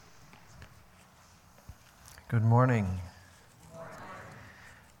Good morning.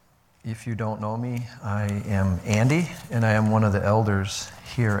 If you don't know me, I am Andy, and I am one of the elders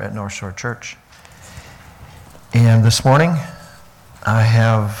here at North Shore Church. And this morning, I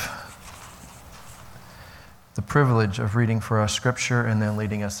have the privilege of reading for us scripture and then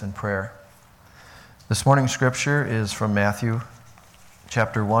leading us in prayer. This morning's scripture is from Matthew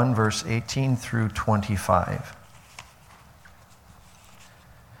chapter 1, verse 18 through 25.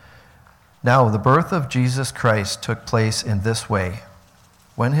 Now, the birth of Jesus Christ took place in this way.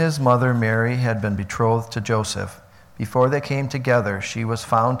 When his mother Mary had been betrothed to Joseph, before they came together, she was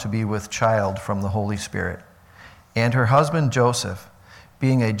found to be with child from the Holy Spirit. And her husband Joseph,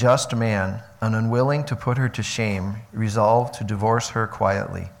 being a just man and unwilling to put her to shame, resolved to divorce her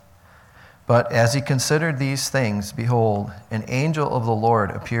quietly. But as he considered these things, behold, an angel of the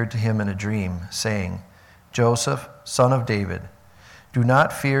Lord appeared to him in a dream, saying, Joseph, son of David, do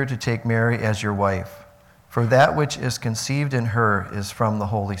not fear to take Mary as your wife, for that which is conceived in her is from the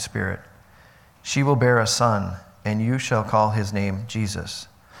Holy Spirit. She will bear a son, and you shall call his name Jesus,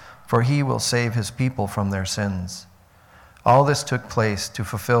 for he will save his people from their sins. All this took place to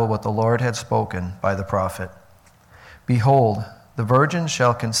fulfill what the Lord had spoken by the prophet. Behold, the virgin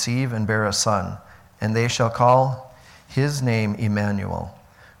shall conceive and bear a son, and they shall call his name Emmanuel,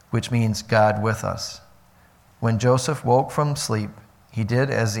 which means God with us. When Joseph woke from sleep, he did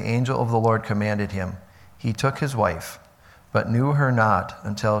as the angel of the Lord commanded him. He took his wife, but knew her not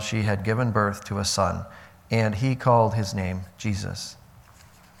until she had given birth to a son, and he called his name Jesus.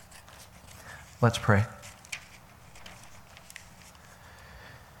 Let's pray.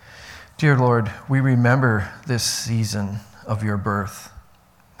 Dear Lord, we remember this season of your birth,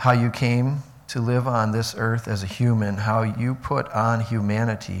 how you came to live on this earth as a human, how you put on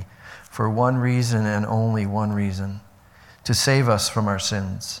humanity for one reason and only one reason, to save us from our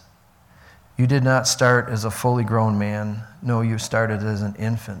sins. You did not start as a fully grown man. No, you started as an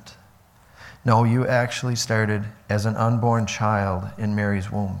infant. No, you actually started as an unborn child in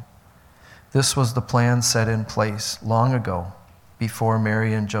Mary's womb. This was the plan set in place long ago, before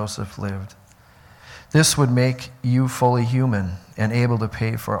Mary and Joseph lived. This would make you fully human and able to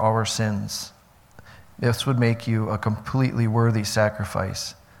pay for our sins. This would make you a completely worthy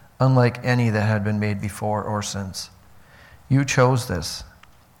sacrifice, unlike any that had been made before or since. You chose this.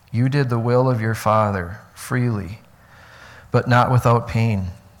 You did the will of your Father freely, but not without pain.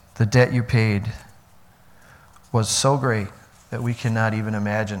 The debt you paid was so great that we cannot even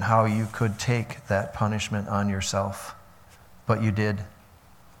imagine how you could take that punishment on yourself. But you did.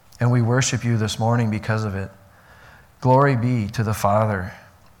 And we worship you this morning because of it. Glory be to the Father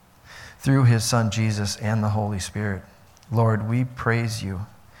through his Son Jesus and the Holy Spirit. Lord, we praise you,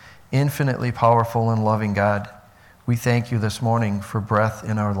 infinitely powerful and loving God. We thank you this morning for breath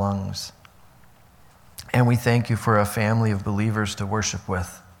in our lungs. And we thank you for a family of believers to worship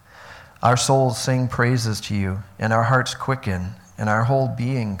with. Our souls sing praises to you, and our hearts quicken, and our whole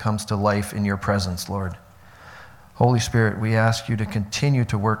being comes to life in your presence, Lord. Holy Spirit, we ask you to continue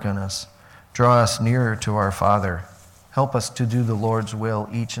to work on us. Draw us nearer to our Father. Help us to do the Lord's will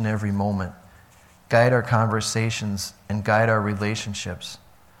each and every moment. Guide our conversations and guide our relationships.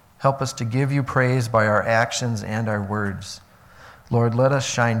 Help us to give you praise by our actions and our words. Lord, let us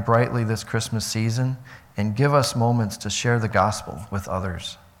shine brightly this Christmas season and give us moments to share the gospel with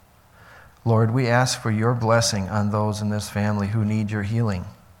others. Lord, we ask for your blessing on those in this family who need your healing.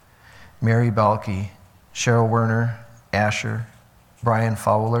 Mary Balke, Cheryl Werner, Asher, Brian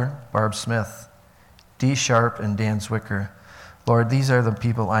Fowler, Barb Smith, Dee Sharp, and Dan Zwicker. Lord, these are the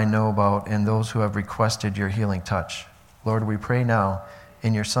people I know about and those who have requested your healing touch. Lord, we pray now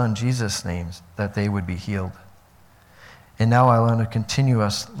in your Son Jesus' name that they would be healed. And now I want to continue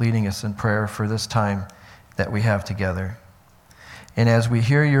leading us in prayer for this time that we have together. And as we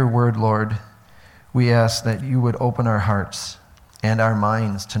hear your word, Lord, we ask that you would open our hearts and our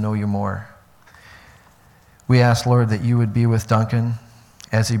minds to know you more. We ask, Lord, that you would be with Duncan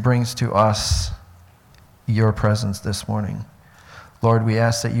as he brings to us your presence this morning. Lord, we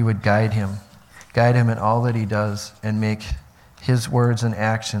ask that you would guide him in all that he does, and make his words and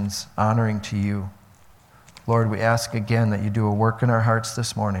actions honoring to you. Lord, we ask again that you do a work in our hearts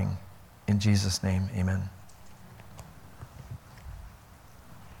this morning. In Jesus' name, amen.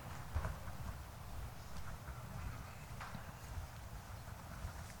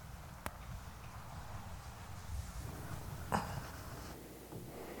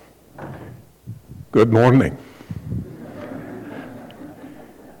 Good morning.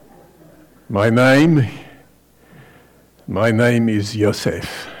 My name is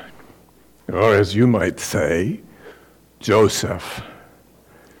Yosef, or as you might say, Joseph.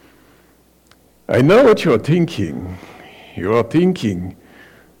 I know what you're thinking. You're thinking,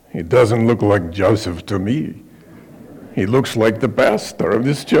 he doesn't look like Joseph to me. He looks like the pastor of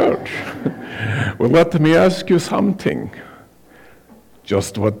this church. Well, let me ask you something.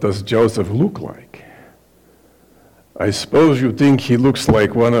 Just what does Joseph look like? I suppose you think he looks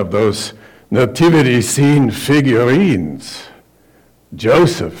like one of those nativity scene figurines.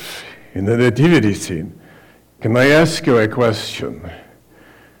 Joseph in the nativity scene. Can I ask you a question?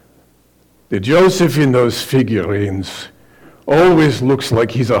 The Joseph in those figurines always looks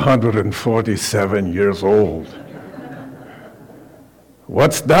like he's 147 years old.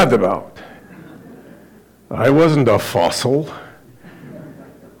 What's that about? I wasn't a fossil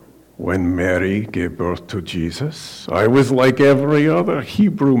when Mary gave birth to Jesus. I was like every other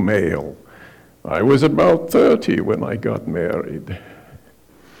Hebrew male. I was about 30 when I got married.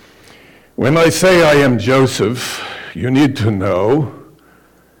 When I say I am Joseph, you need to know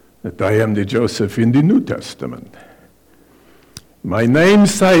that I am the Joseph in the New Testament. My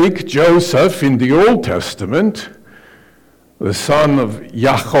namesake, Joseph, in the Old Testament, the son of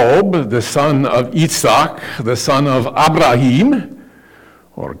Jacob, the son of Isaac, the son of Abraham,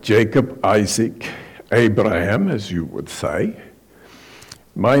 or Jacob, Isaac, Abraham, as you would say.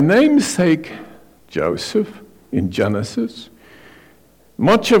 My namesake, Joseph, in Genesis,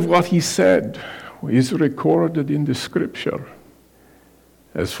 much of what he said is recorded in the scripture.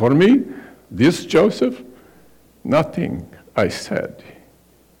 As for me, this Joseph, nothing I said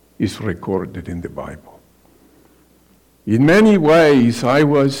is recorded in the Bible. In many ways, I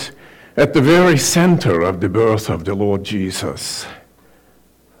was at the very center of the birth of the Lord Jesus.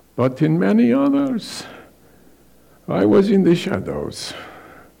 But in many others, I was in the shadows,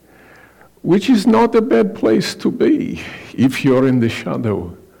 which is not a bad place to be if you're in the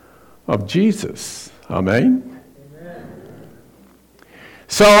shadow of Jesus. Amen?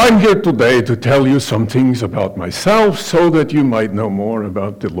 So I'm here today to tell you some things about myself so that you might know more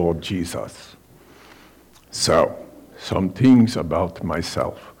about the Lord Jesus. So, some things about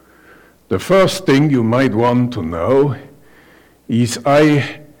myself. The first thing you might want to know is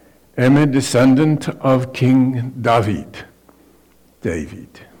I am a descendant of King David.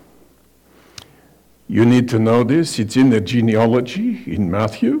 You need to know this. It's in the genealogy in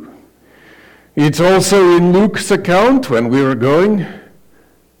Matthew. It's also in Luke's account when we were going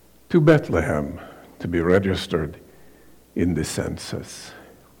to Bethlehem to be registered in the census.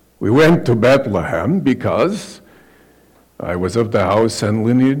 We went to Bethlehem because I was of the house and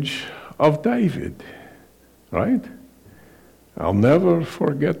lineage of David, right? I'll never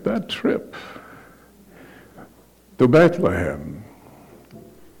forget that trip to Bethlehem.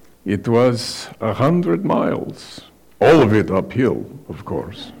 It was 100 miles, all of it uphill, of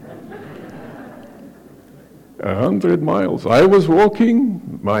course. 100 miles. I was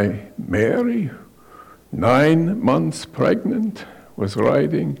walking, my Mary, 9 months pregnant, was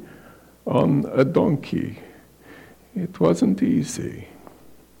riding on a donkey. It wasn't easy.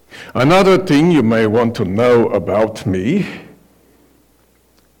 Another thing you may want to know about me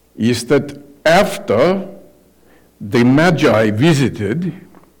is that after the Magi visited,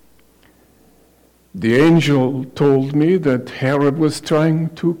 the angel told me that Herod was trying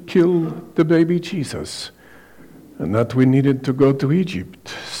to kill the baby Jesus and that we needed to go to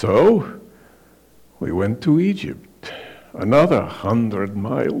Egypt. So we went to Egypt, another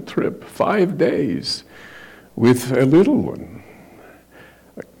 100-mile trip, 5 days with a little one.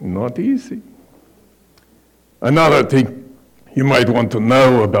 Not easy. Another thing you might want to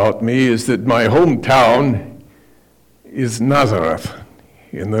know about me is that my hometown is Nazareth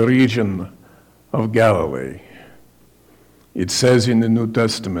in the region of Galilee. It says in the New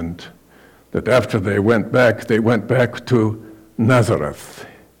Testament that after they went back to Nazareth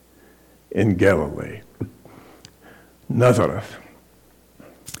in Galilee. Nazareth.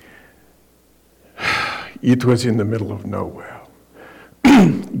 It was in the middle of nowhere.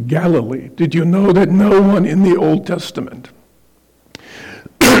 Galilee. Did you know that no one in the Old Testament,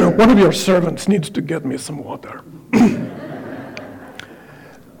 one of your servants needs to get me some water.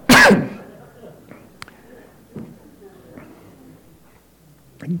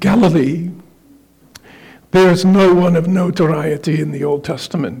 Galilee, there's no one of notoriety in the Old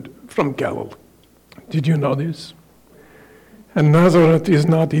Testament from Galilee. Did you know this? And Nazareth is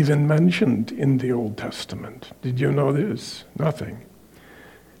not even mentioned in the Old Testament. Did you know this? Nothing.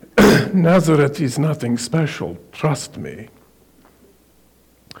 Nazareth is nothing special, trust me.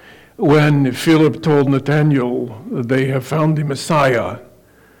 When Philip told Nathanael that they have found the Messiah,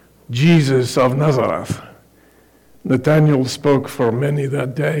 Jesus of Nazareth, Nathanael spoke for many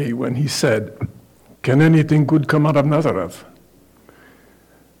that day when he said, "Can anything good come out of Nazareth?"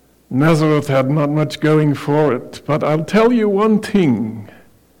 Nazareth had not much going for it, but I'll tell you one thing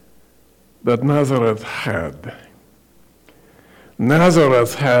that Nazareth had.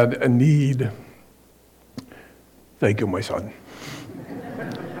 Nazareth had a need. Thank you, my son.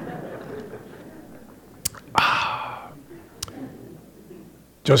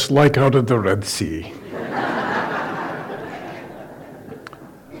 Just like out of the Red Sea.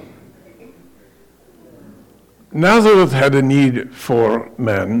 Nazareth had a need for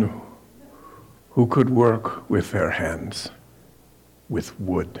men who could work with their hands, with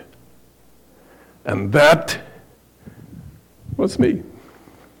wood. And that was me.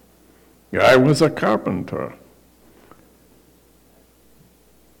 I was a carpenter.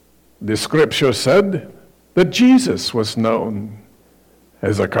 The scripture said that Jesus was known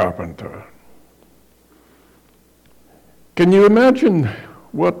as a carpenter. Can you imagine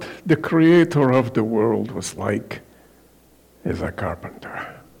what the creator of the world was like as a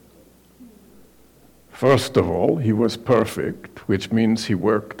carpenter? First of all, he was perfect, which means he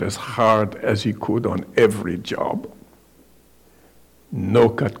worked as hard as he could on every job. No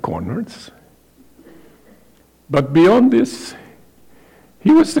cut corners. But beyond this,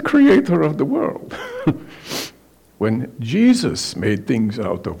 he was the creator of the world. When Jesus made things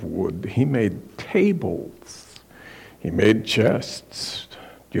out of wood, he made tables. He made chests.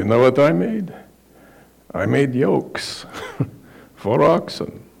 Do you know what I made? I made yokes for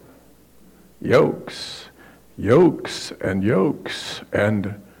oxen. Yokes, yokes, and yokes,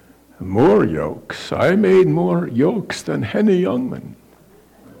 and more yokes. I made more yokes than Henny Youngman.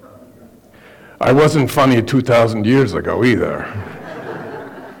 I wasn't funny 2,000 years ago either.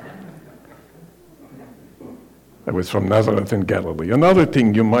 I was from Nazareth in Galilee. Another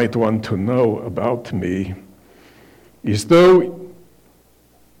thing you might want to know about me is, though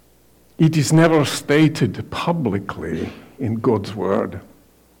it is never stated publicly in God's Word,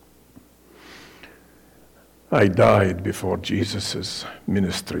 I died before Jesus'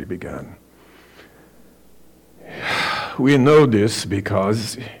 ministry began. We know this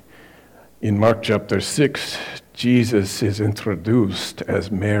because in Mark chapter 6, Jesus is introduced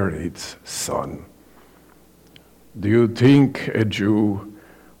as Mary's son. Do you think a Jew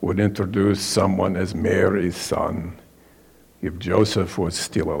would introduce someone as Mary's son if Joseph was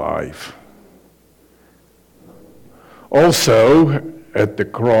still alive? Also, at the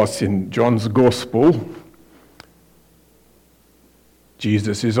cross in John's Gospel,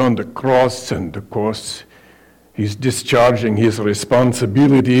 Jesus is on the cross, and of course, he's discharging his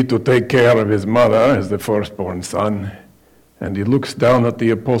responsibility to take care of his mother as the firstborn son. And he looks down at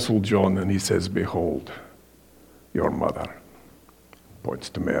the Apostle John and he says, "Behold, your mother," points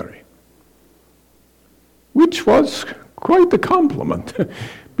to Mary. Which was quite a compliment,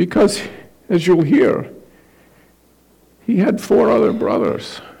 because, as you'll hear, he had 4 other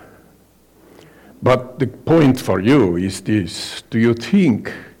brothers. But the point for you is this: do you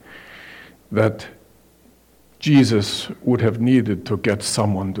think that Jesus would have needed to get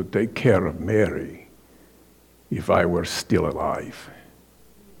someone to take care of Mary if I were still alive?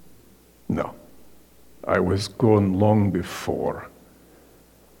 No. I was gone long before.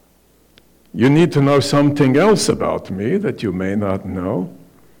 You need to know something else about me that you may not know.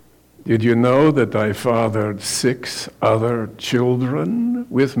 Did you know that I fathered 6 other children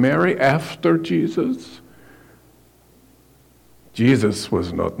with Mary after Jesus? Jesus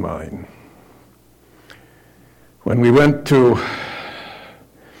was not mine. When we went to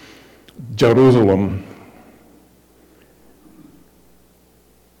Jerusalem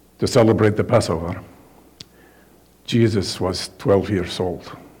to celebrate the Passover, Jesus was 12 years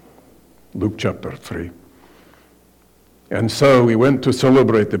old. Luke chapter 3. And so we went to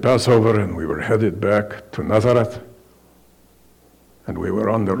celebrate the Passover, and we were headed back to Nazareth. And we were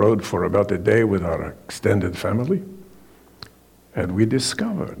on the road for about a day with our extended family. And we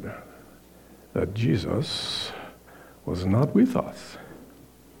discovered that Jesus was not with us.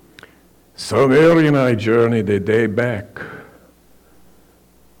 So Mary and I journeyed a day back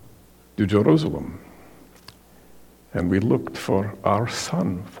to Jerusalem. And we looked for our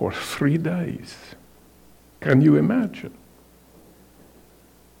son for 3 days. Can you imagine?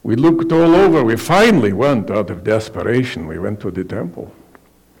 We looked all over. We finally went, out of desperation, we went to the temple.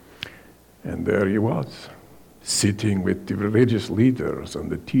 And there he was, sitting with the religious leaders and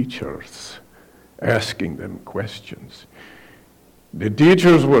the teachers, asking them questions. The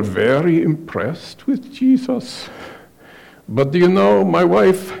teachers were very impressed with Jesus. But do you know, my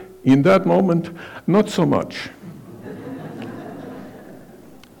wife, in that moment, not so much.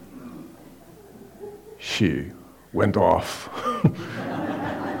 She went off.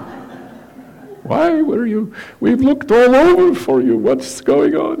 Why were you? We've looked all over for you. What's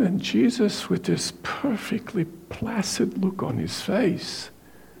going on? And Jesus, with this perfectly placid look on his face,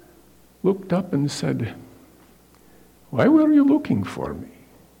 looked up and said, why were you looking for me?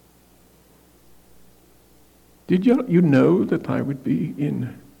 Did you know that I would be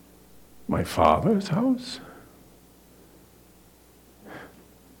in my Father's house?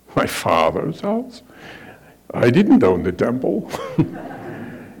 My Father's house? I didn't own the temple.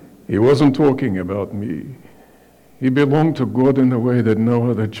 He wasn't talking about me. He belonged to God in a way that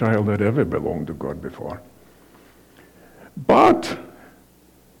no other child had ever belonged to God before. But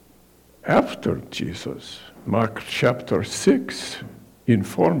after Jesus, Mark chapter 6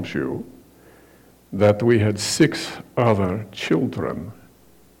 informs you that we had 6 other children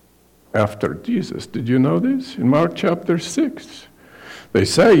after Jesus. Did you know this? In Mark chapter 6, they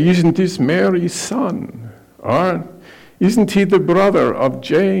say, isn't this Mary's son? Isn't he the brother of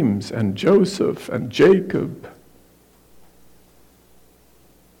James and Joseph and Jacob,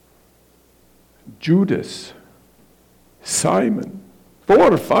 Judas, Simon?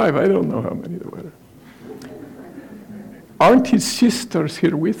 4 or 5, I don't know how many there were. Aren't his sisters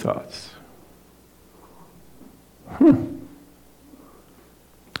here with us?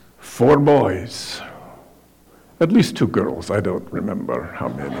 4 boys, at least 2 girls, I don't remember how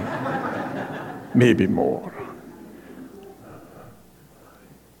many, maybe more.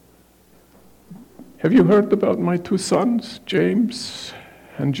 Have you heard about my 2 sons, James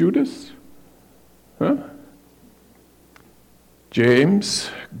and Judas? Huh? James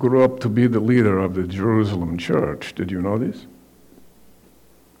grew up to be the leader of the Jerusalem church. Did you know this?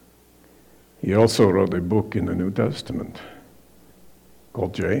 He also wrote a book in the New Testament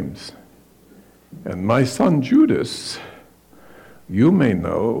called James. And my son Judas, you may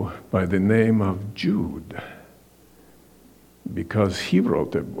know by the name of Jude, because he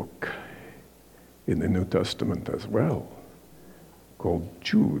wrote a book in the New Testament as well, called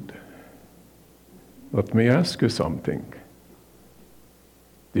Jude. Let me ask you something.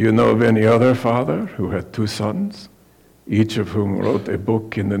 Do you know of any other father who had 2 sons, each of whom wrote a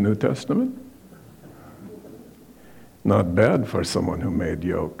book in the New Testament? Not bad for someone who made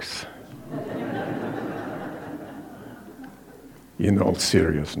yokes. In all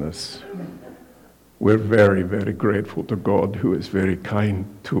seriousness, we're very, very grateful to God, who is very kind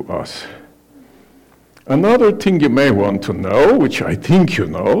to us. Another thing you may want to know, which I think you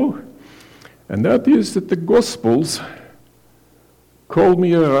know, and that is that the Gospels call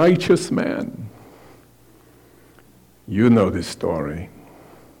me a righteous man. You know this story.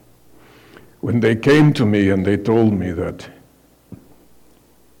 When they came to me and they told me that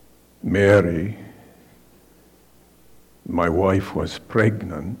Mary, my wife, was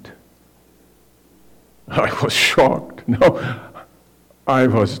pregnant, I was shocked. No, I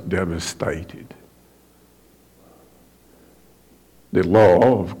was devastated. The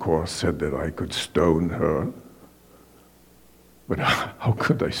law, of course, said that I could stone her. But how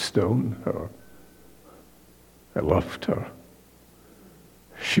could I stone her? I loved her.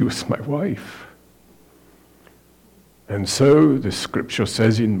 She was my wife. And so the scripture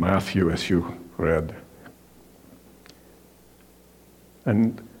says in Matthew, as you read,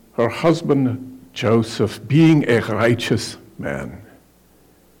 and her husband Joseph, being a righteous man,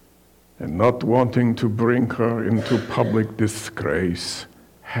 and not wanting to bring her into public disgrace,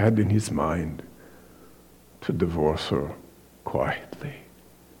 had in his mind to divorce her quietly.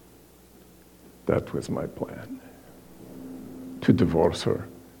 That was my plan, to divorce her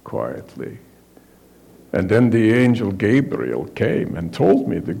quietly. And then the angel Gabriel came and told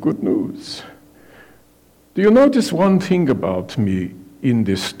me the good news. Do you notice one thing about me in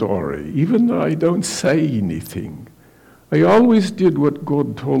this story? Even though I don't say anything, I always did what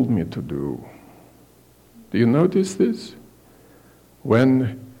God told me to do. Do you notice this?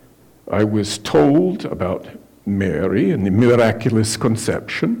 When I was told about Mary and the miraculous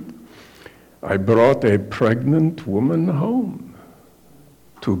conception, I brought a pregnant woman home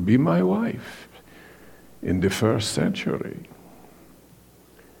to be my wife in the 1st century.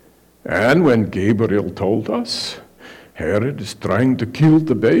 And when Gabriel told us Herod is trying to kill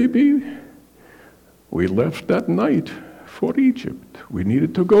the baby, we left that night for Egypt. We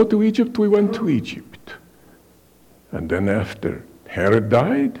needed to go to Egypt, we went to Egypt. And then after Herod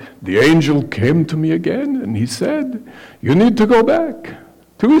died, the angel came to me again and he said, you need to go back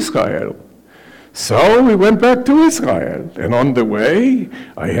to Israel. So we went back to Israel, and on the way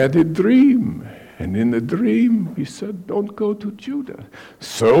I had a dream. And in the dream he said, don't go to Judah.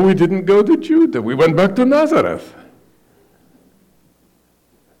 So we didn't go to Judah, we went back to Nazareth.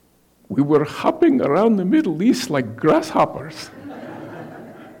 We were hopping around the Middle East like grasshoppers.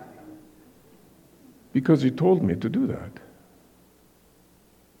 because he told me to do that.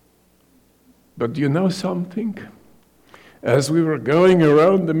 But you know something? As we were going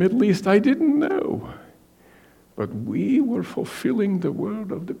around the Middle East, I didn't know. But we were fulfilling the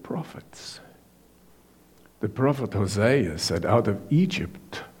word of the prophets. The prophet Hosea said, out of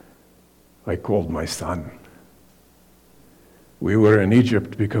Egypt, I called my son. We were in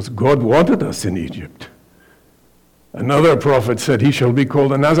Egypt because God wanted us in Egypt. Another prophet said, he shall be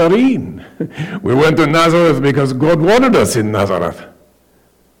called a Nazarene. We went to Nazareth because God wanted us in Nazareth.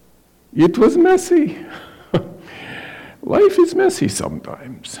 It was messy. Life is messy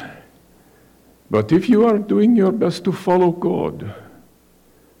sometimes. But if you are doing your best to follow God,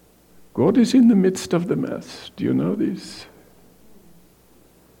 God is in the midst of the mess. Do you know this?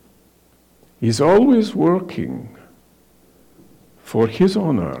 He's always working for his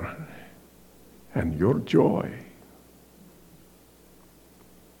honor and your joy.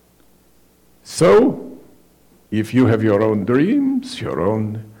 So, if you have your own dreams, your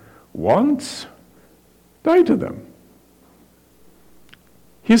own wants, die to them.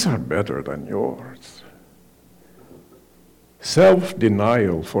 His are better than yours.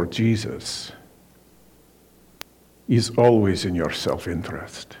 Self-denial for Jesus is always in your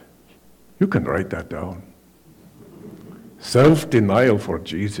self-interest. You can write that down. Self-denial for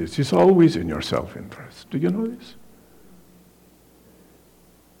Jesus is always in your self-interest. Do you know this?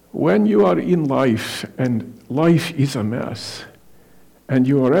 When you are in life and life is a mess, and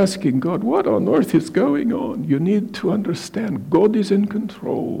you are asking God, what on earth is going on? You need to understand God is in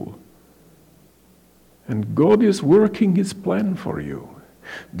control. And God is working his plan for you.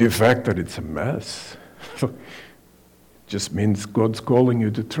 The fact that it's a mess just means God's calling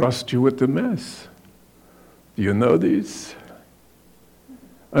you to trust you with the mess. Do you know this?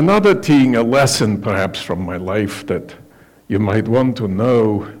 Another thing, a lesson perhaps from my life that you might want to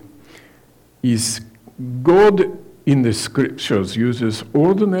know is God in the scriptures uses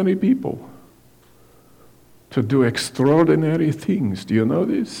ordinary people to do extraordinary things. Do you know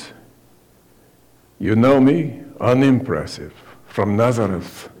this? You know me, unimpressive. From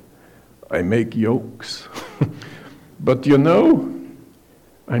Nazareth, I make yokes. But you know,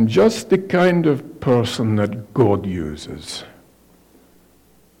 I'm just the kind of person that God uses.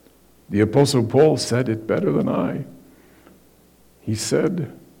 The Apostle Paul said it better than I. He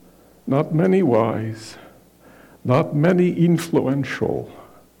said, not many wise, not many influential,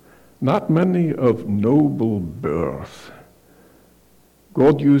 not many of noble birth.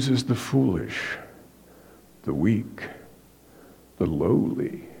 God uses the foolish, the weak, the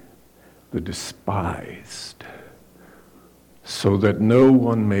lowly, the despised, so that no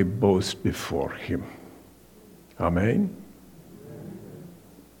one may boast before him. Amen?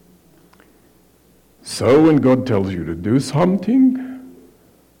 So when God tells you to do something,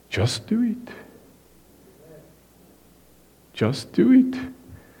 just do it. Just do it.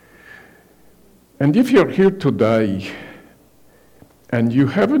 And if you're here today and you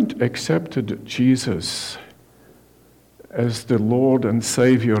haven't accepted Jesus as the Lord and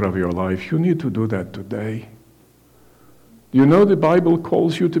Savior of your life, you need to do that today. You know the Bible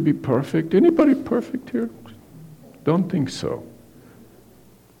calls you to be perfect. Anybody perfect here? Don't think so.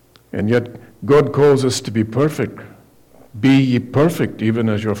 And yet God calls us to be perfect. Be ye perfect, even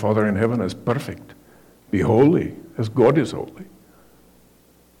as your Father in heaven is perfect. Be holy, as God is holy.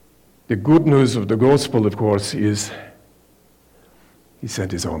 The good news of the gospel, of course, is he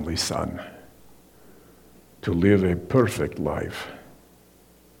sent his only Son to live a perfect life.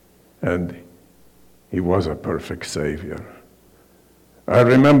 And he was a perfect Savior. I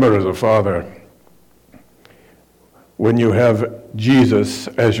remember as a father, when you have Jesus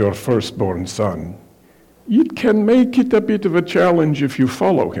as your firstborn son, it can make it a bit of a challenge if you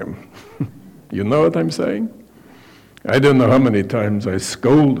follow him. You know what I'm saying? I don't know how many times I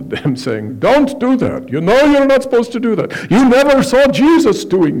scolded them saying, don't do that. You know you're not supposed to do that. You never saw Jesus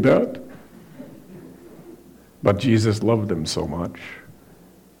doing that. But Jesus loved them so much.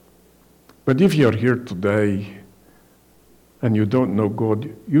 But if you're here today and you don't know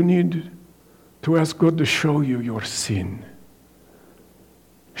God, you need to ask God to show you your sin.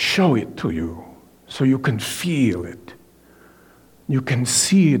 Show it to you so you can feel it. You can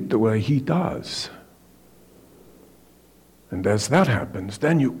see it the way he does. And as that happens,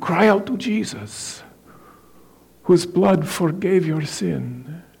 then you cry out to Jesus, whose blood forgave your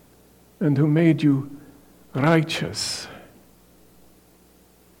sin and who made you righteous.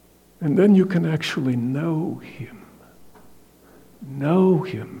 And then you can actually know him. Know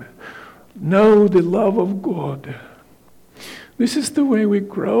him. Know the love of God. This is the way we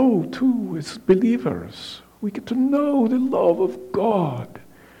grow too as believers. We get to know the love of God.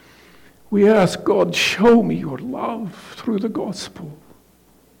 We ask God, show me your love through the gospel.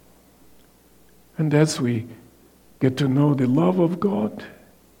 And as we get to know the love of God,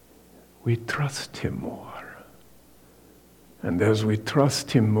 we trust him more. And as we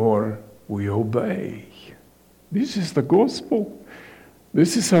trust him more, we obey. This is the gospel.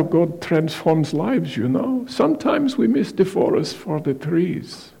 This is how God transforms lives, you know. Sometimes we miss the forest for the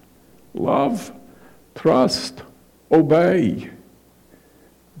trees. Love, trust, obey.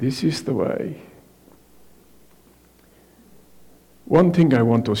 This is the way. One thing I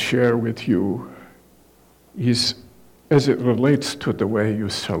want to share with you is, as it relates to the way you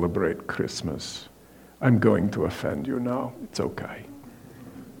celebrate Christmas. I'm going to offend you now. It's okay.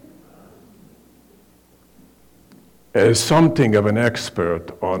 As something of an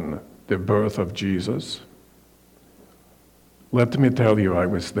expert on the birth of Jesus, let me tell you, I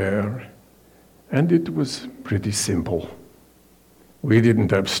was there, and it was pretty simple. We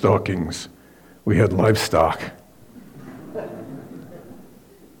didn't have stockings. We had livestock.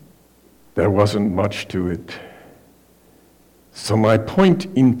 There wasn't much to it. So my point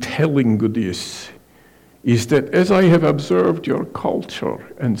in telling this is that as I have observed your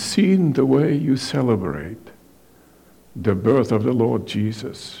culture and seen the way you celebrate the birth of the Lord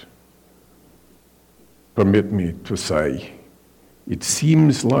Jesus, permit me to say, it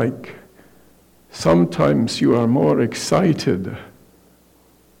seems like sometimes you are more excited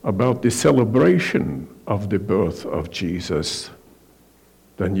about the celebration of the birth of Jesus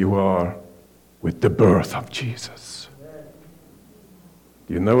than you are with the birth of Jesus.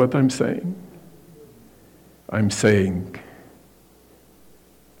 Do you know what I'm saying? I'm saying,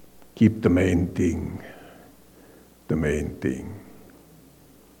 keep the main thing the main thing.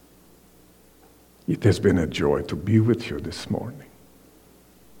 It has been a joy to be with you this morning.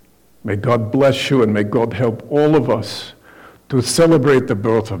 May God bless you, and may God help all of us to celebrate the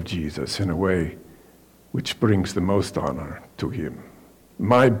birth of Jesus in a way which brings the most honor to him,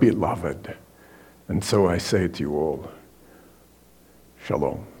 my beloved. And so I say to you all,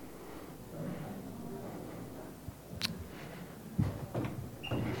 Shalom.